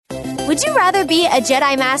Would you rather be a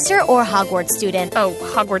Jedi Master or Hogwarts student? Oh,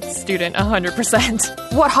 Hogwarts student,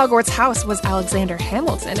 100%. What Hogwarts house was Alexander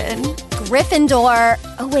Hamilton in? Gryffindor.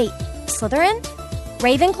 Oh, wait. Slytherin?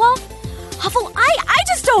 Ravenclaw? Huffle, I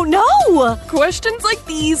just don't know! Questions like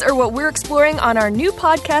these are what we're exploring on our new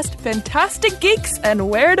podcast, Fantastic Geeks and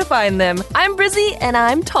Where to Find Them. I'm Brizzy, and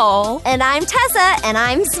I'm tall. And I'm Tessa, and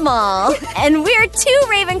I'm small. And we're two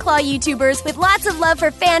Ravenclaw YouTubers with lots of love for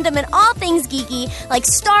fandom and all things geeky, like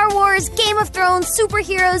Star Wars, Game of Thrones,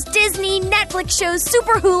 superheroes, Disney, Netflix shows,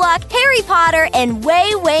 Super Hulock, Harry Potter, and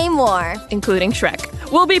way, way more. Including Shrek.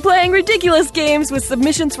 We'll be playing ridiculous games with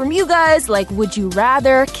submissions from you guys like Would You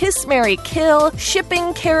Rather, Kiss, Marry, Kill,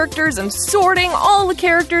 shipping characters, and sorting all the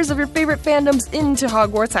characters of your favorite fandoms into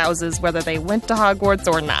Hogwarts houses, whether they went to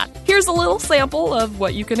Hogwarts or not. Here's a little sample of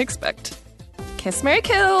what you can expect. Kiss, Marry,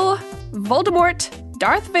 Kill, Voldemort,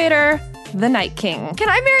 Darth Vader, the Night King. Can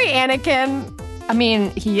I marry Anakin? I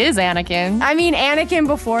mean, he is Anakin. I mean, Anakin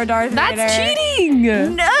before Darth Vader. That's cheating!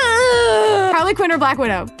 No! Harley Quinn or Black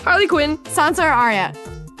Widow? Harley Quinn. Sansa or Arya?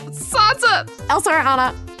 Sansa! Elsa or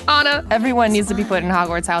Anna? Anna. Everyone needs to be put in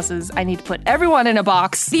Hogwarts houses. I need to put everyone in a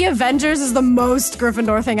box. The Avengers is the most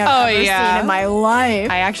Gryffindor thing I've ever seen in my life.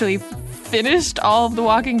 I actually finished all of The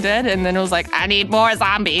Walking Dead and then it was like, I need more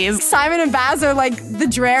zombies. Simon and Baz are like the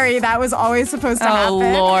Drarry that was always supposed to happen. Oh,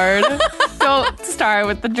 Lord. Don't start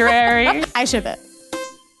with the Drarry. I ship it.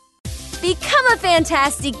 Become a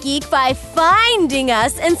Fantastic Geek by finding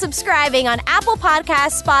us and subscribing on Apple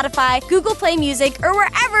Podcasts, Spotify, Google Play Music, or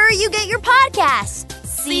wherever you get your podcasts.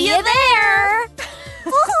 See you there!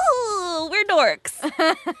 We're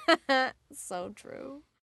dorks. So true.